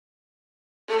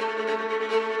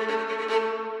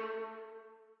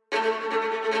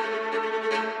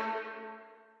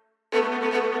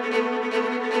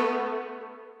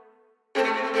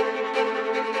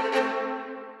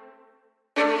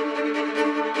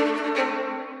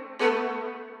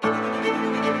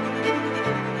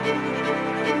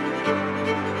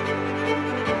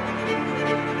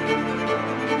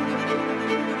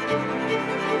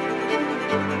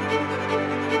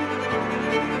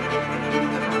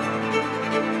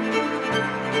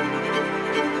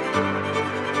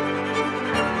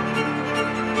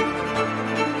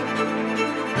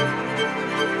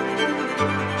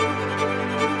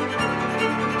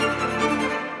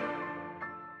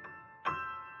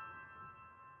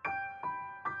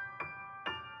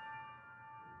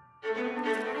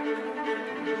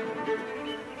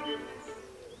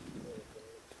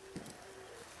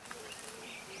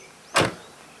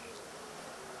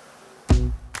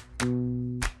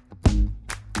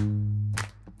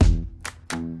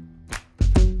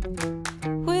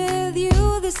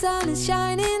the sun is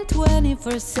shining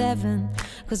 24/7.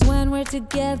 Cause when we're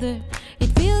together, it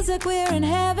feels like we're in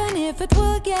heaven. If it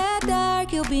will get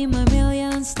dark, you'll be my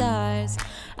million stars.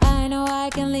 I know I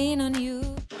can lean on you.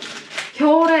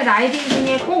 겨울에 라이딩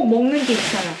중에 꼭 먹는 게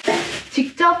있어요.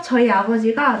 직접 저희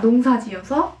아버지가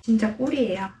농사지어서 진짜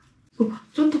꿀이에요.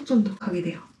 쫀득쫀득하게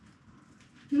돼요.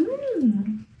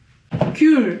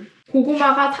 귤!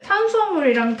 고구마가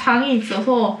탄수화물이랑 당이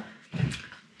있어서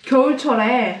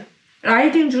겨울철에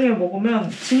라이딩 중에 먹으면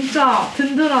진짜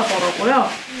든든하더라고요.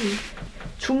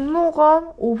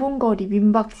 중로건 5분 거리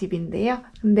민박집인데요.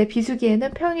 근데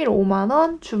비수기에는 평일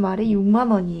 5만원, 주말에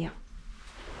 6만원이에요.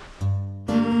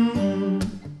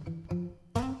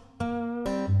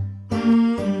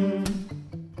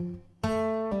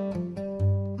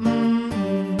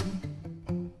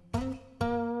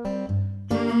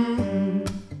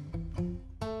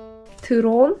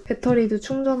 드론 배터리도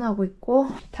충전하고 있고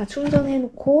다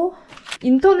충전해놓고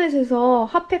인터넷에서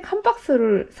핫팩 한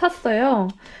박스를 샀어요.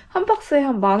 한 박스에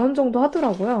한 10,000원 정도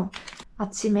하더라고요.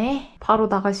 아침에 바로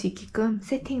나갈 수 있게끔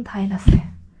세팅 다 해놨어요.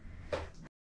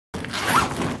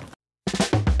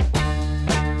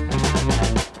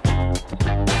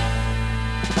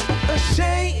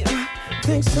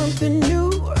 Think something new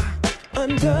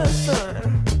under the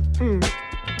sun.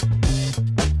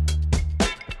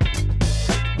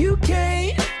 You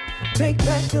can't take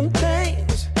back them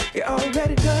things you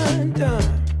already done.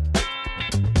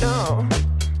 No.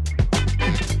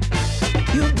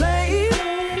 You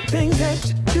blame things that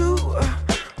you do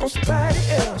on somebody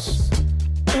else.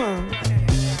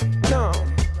 No.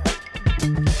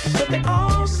 But they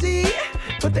all see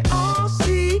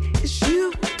is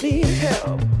you need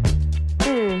help.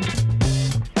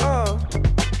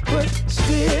 But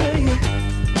still you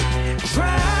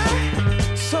try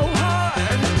so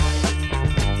hard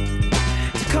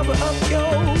to cover up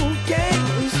your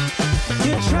games.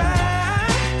 You try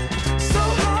so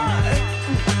hard,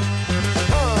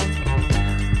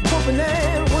 hoping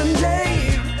that one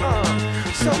day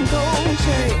something gon'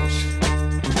 change.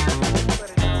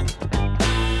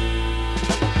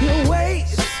 You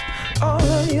waste all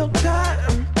of your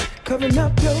time covering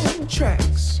up your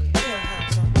tracks.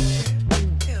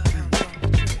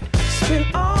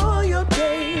 Spend all your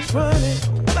days running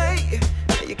away.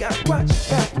 You gotta watch your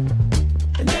back,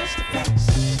 and that's the facts.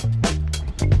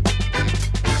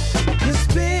 You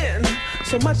spend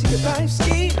so much of your life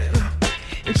scheming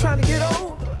and trying to get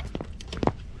over.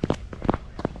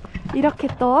 이렇게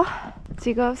또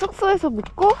지금 숙소에서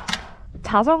묵고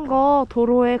자전거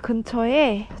도로의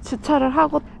근처에 주차를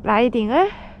하고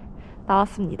라이딩을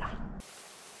나왔습니다.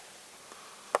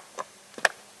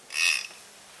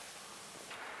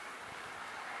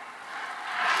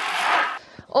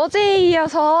 어제에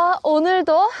이어서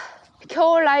오늘도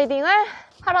겨울 라이딩을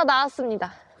하러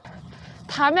나왔습니다.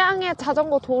 담양의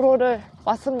자전거 도로를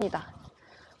왔습니다.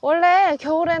 원래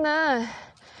겨울에는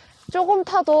조금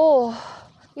타도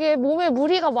이게 몸에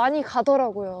무리가 많이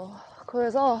가더라고요.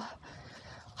 그래서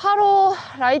하루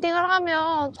라이딩을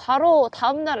하면 바로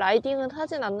다음날 라이딩은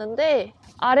하진 않는데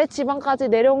아래 지방까지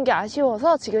내려온 게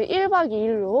아쉬워서 지금 1박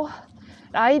 2일로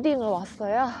라이딩을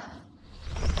왔어요.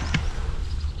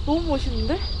 너무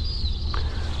멋있는데?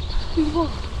 이거 봐.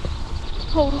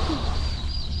 다 얼었어.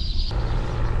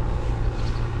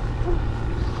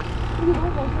 이게 너무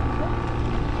멋있는데?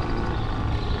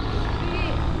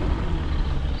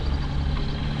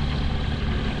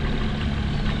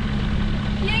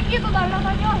 비행기도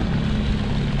날아다녀.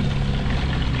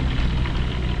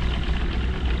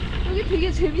 여기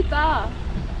되게 재밌다.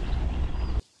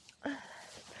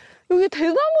 여기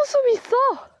대나무 숲이 있어.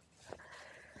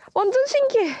 완전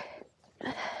신기해.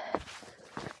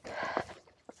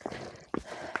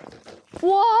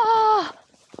 와,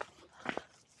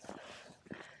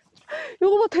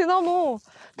 이거 봐.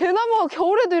 대나무가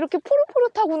겨울에도 이렇게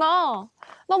푸릇푸릇하구나.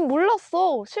 난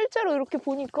몰랐어. 실제로 이렇게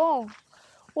보니까 와,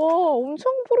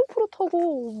 엄청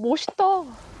푸릇푸릇하고 멋있다.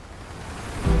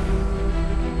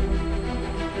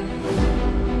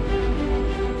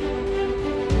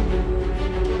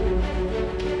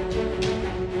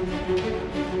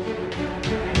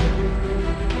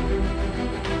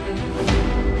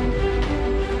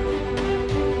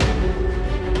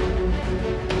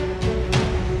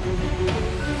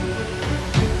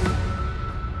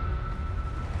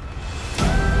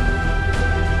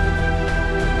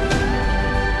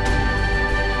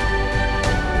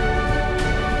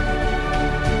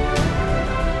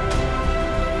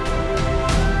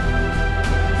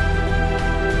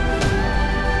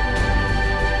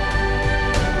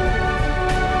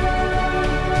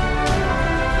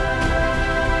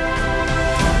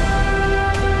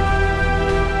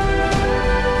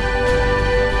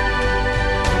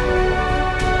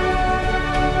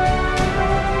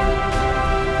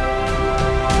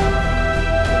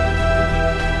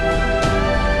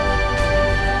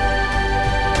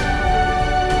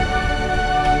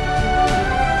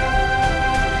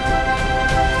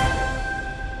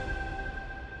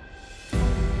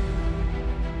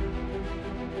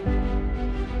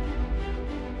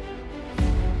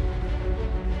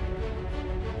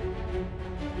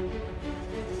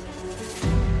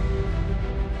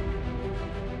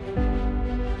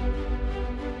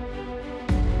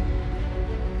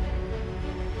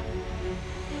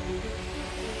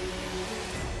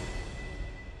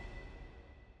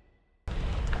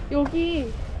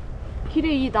 여기 길에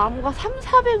이 나무가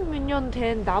 300~400몇 년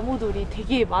된 나무들이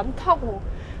되게 많다고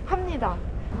합니다.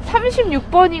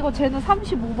 36번이고 쟤는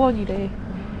 35번이래.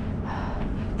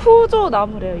 푸조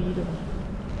나무래요, 이름.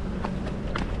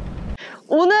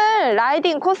 오늘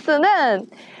라이딩 코스는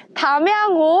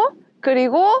담양호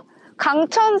그리고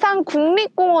강천산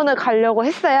국립공원을 가려고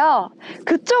했어요.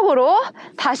 그쪽으로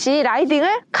다시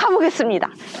라이딩을 가보겠습니다.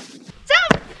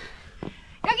 짠!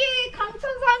 여기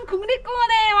강천산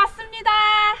국립공원에 왔습니다.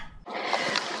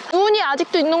 눈이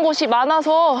아직도 있는 곳이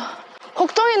많아서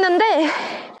걱정했는데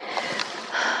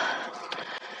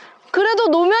그래도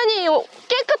노면이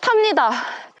깨끗합니다.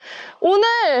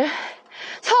 오늘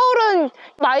서울은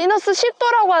마이너스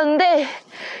 10도라고 하는데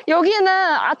여기는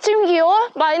아침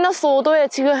기온 마이너스 5도에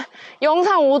지금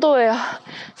영상 5도예요.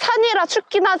 산이라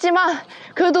춥긴 하지만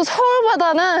그래도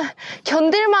서울보다는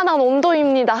견딜만한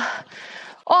온도입니다.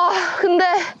 근데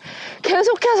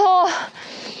계속해서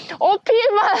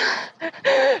어필만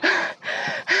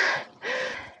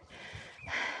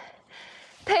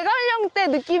대관령 때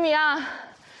느낌이야.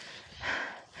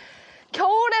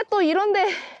 겨울에 또 이런데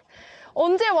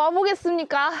언제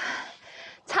와보겠습니까?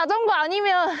 자전거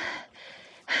아니면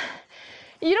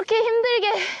이렇게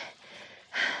힘들게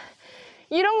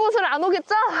이런 곳을 안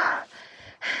오겠죠?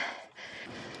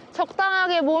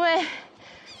 적당하게 몸에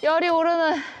열이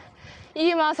오르는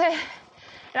이 맛에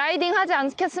라이딩 하지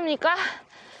않겠습니까?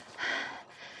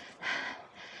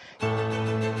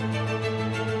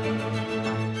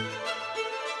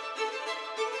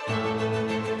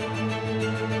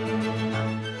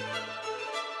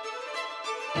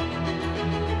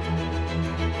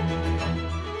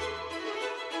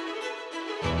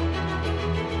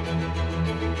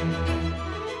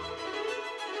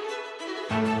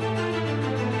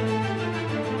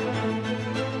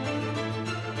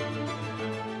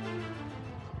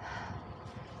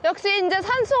 역시 이제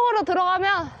산속으로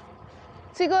들어가면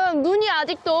지금 눈이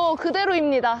아직도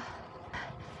그대로입니다.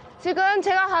 지금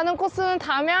제가 가는 코스는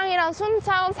담양이랑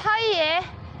순창 사이에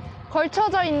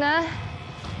걸쳐져 있는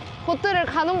곳들을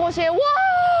가는 곳이에요.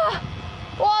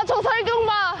 와, 저 설경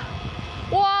봐.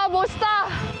 와, 멋있다.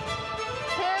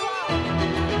 대박.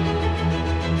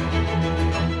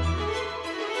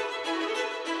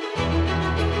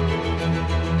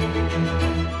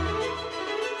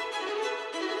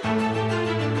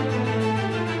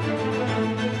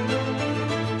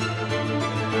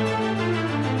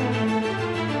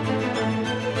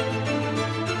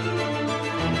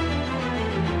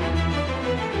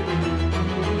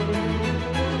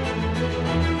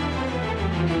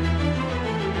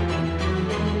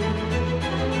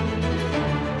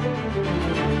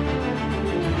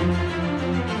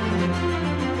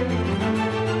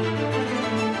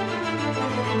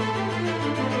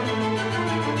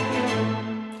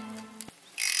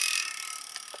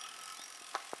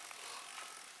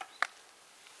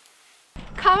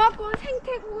 가마골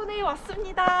생태공원에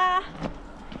왔습니다.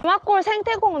 가마골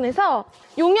생태공원에서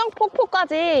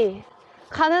용영폭포까지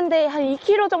가는데 한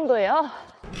 2km 정도예요.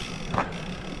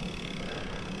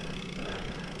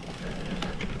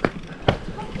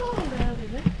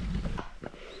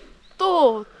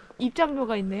 또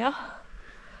입장료가 있네요.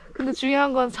 근데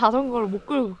중요한 건 자전거를 못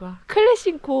끌고 가.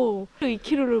 클래싱코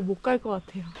 2km를 못 갈 것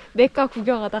같아요. 내과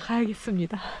구경하다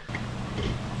가야겠습니다.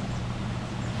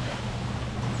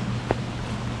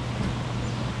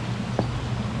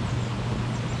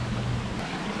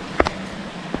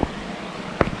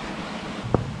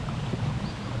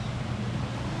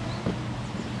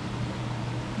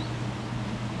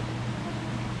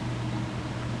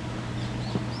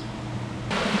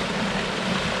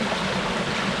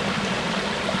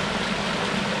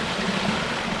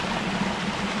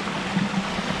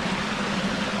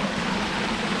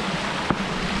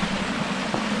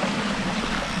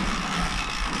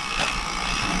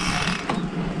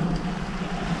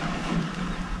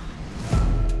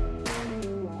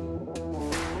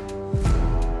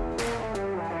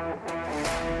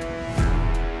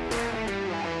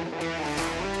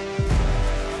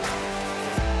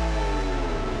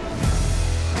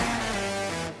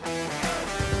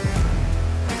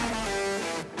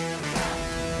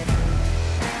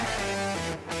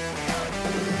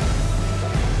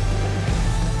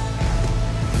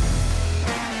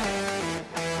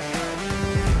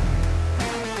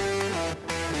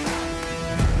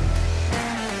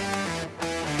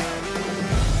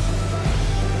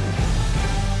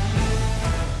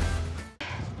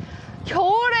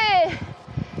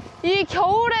 이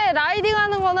겨울에 라이딩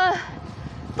하는 거는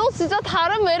또 진짜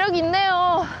다른 매력이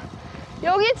있네요.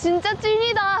 여기 진짜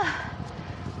찐이다.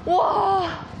 와,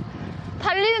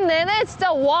 달리는 내내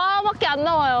진짜 와 밖에 안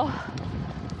나와요.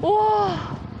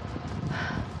 와,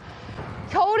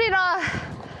 겨울이라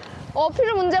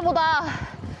어필 문제보다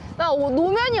나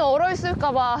노면이 얼어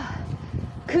있을까봐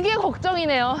그게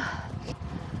걱정이네요.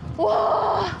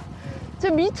 와,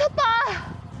 진짜 미쳤다.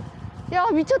 야,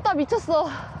 미쳤다, 미쳤어.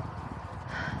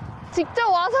 직접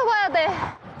와서 봐야 돼.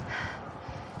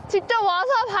 직접 와서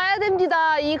봐야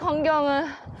됩니다, 이 광경은.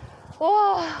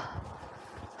 와,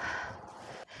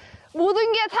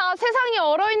 모든 게 다 세상이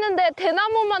얼어 있는데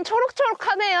대나무만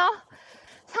초록초록하네요.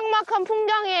 삭막한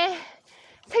풍경에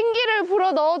생기를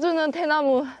불어 넣어주는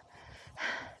대나무.